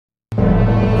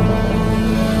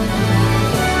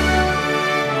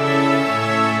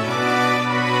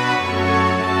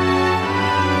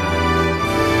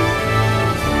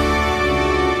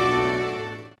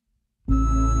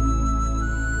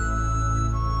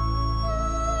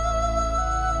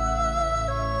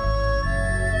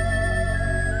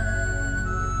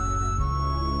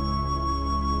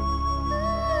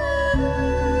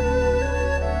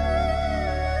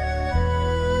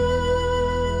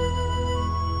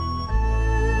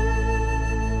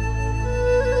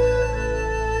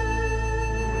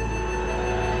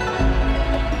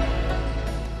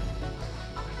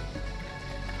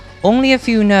Only a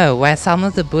few know where some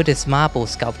of the Buddhist marble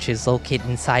sculptures located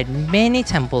inside many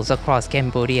temples across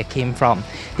Cambodia came from.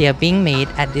 They are being made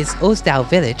at this old-style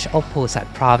village of Posat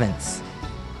province.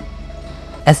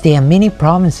 As there are many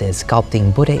provinces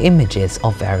sculpting Buddha images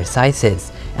of various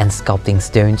sizes and sculpting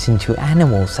stones into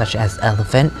animals such as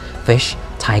elephant, fish,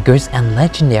 tigers, and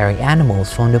legendary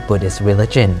animals from the Buddhist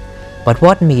religion. But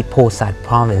what made Posat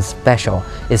province special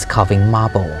is carving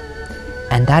marble,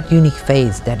 and that unique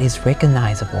face that is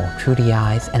recognizable through the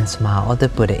eyes and smile of the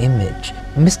Buddha image.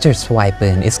 Mr.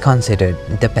 Swiburn is considered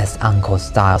the best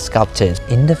Angkor-style sculptor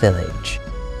in the village.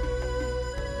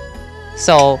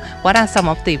 So, what are some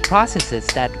of the processes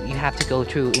that you have to go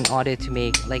through in order to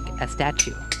make like a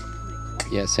statue?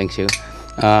 Yes, thank you.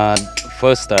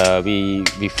 First, we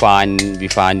find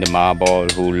the marble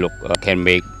who can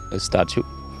make a statue,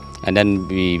 and then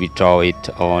we draw it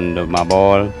on the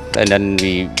marble, and then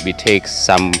we take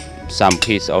some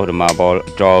piece of the marble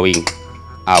drawing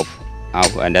out,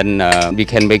 and then we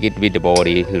can make it with the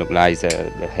body, look like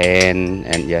the hand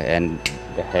and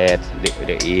the head,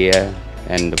 the ear,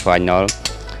 and the final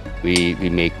we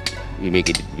make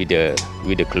it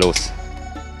with the clothes.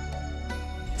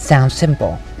 Sounds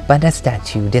simple, but a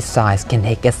statue this size can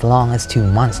take as long as 2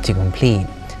 months to complete.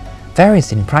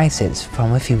 Varies in prices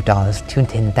from a few dollars to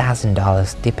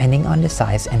 $10,000 depending on the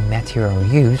size and material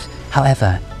used.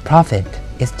 However, profit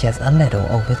is just a little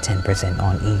over 10%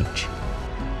 on each.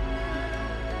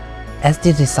 As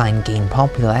the design gained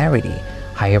popularity,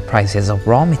 higher prices of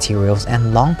raw materials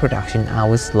and long production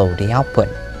hours slow the output.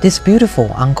 This beautiful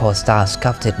Angkor-style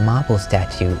sculpted marble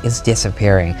statue is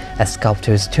disappearing as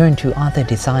sculptors turn to other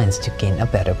designs to gain a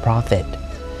better profit.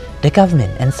 The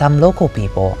government and some local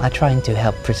people are trying to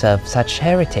help preserve such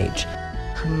heritage.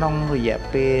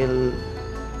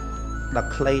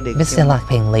 Mr.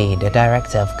 Lakpeng Lee, the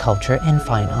Director of Culture and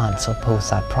Fine Arts of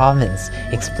Posat Province,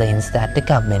 explains that the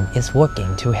government is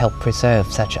working to help preserve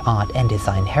such art and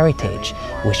design heritage,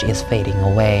 which is fading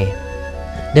away.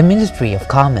 The Ministry of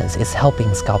Commerce is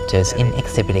helping sculptors in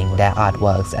exhibiting their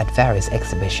artworks at various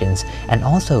exhibitions and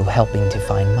also helping to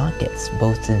find markets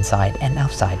both inside and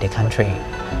outside the country.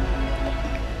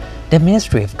 The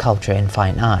Ministry of Culture and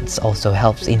Fine Arts also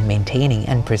helps in maintaining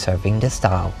and preserving the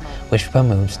style, which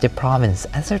promotes the province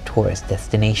as a tourist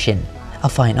destination. A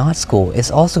fine art school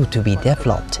is also to be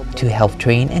developed to help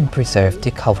train and preserve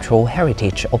the cultural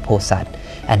heritage of Posat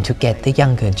and to get the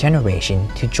younger generation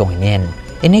to join in.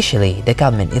 Initially, the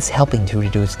government is helping to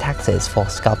reduce taxes for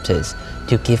sculptors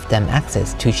to give them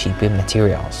access to cheaper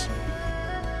materials.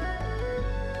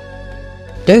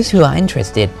 Those who are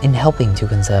interested in helping to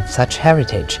conserve such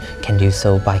heritage can do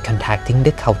so by contacting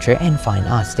the Culture and Fine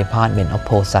Arts Department of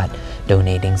Posat,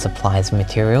 donating supplies,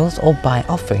 materials, or by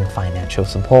offering financial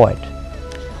support.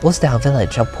 Old-style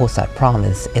village of Posat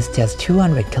province is just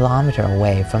 200 km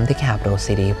away from the capital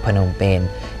city Phnom Penh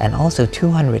and also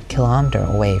 200 km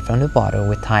away from the border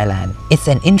with Thailand. It's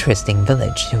an interesting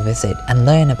village to visit and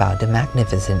learn about the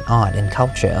magnificent art and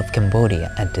culture of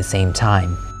Cambodia at the same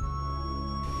time.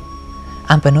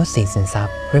 I'm Panos Season Sap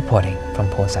reporting from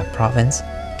Posat Province,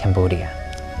 Cambodia.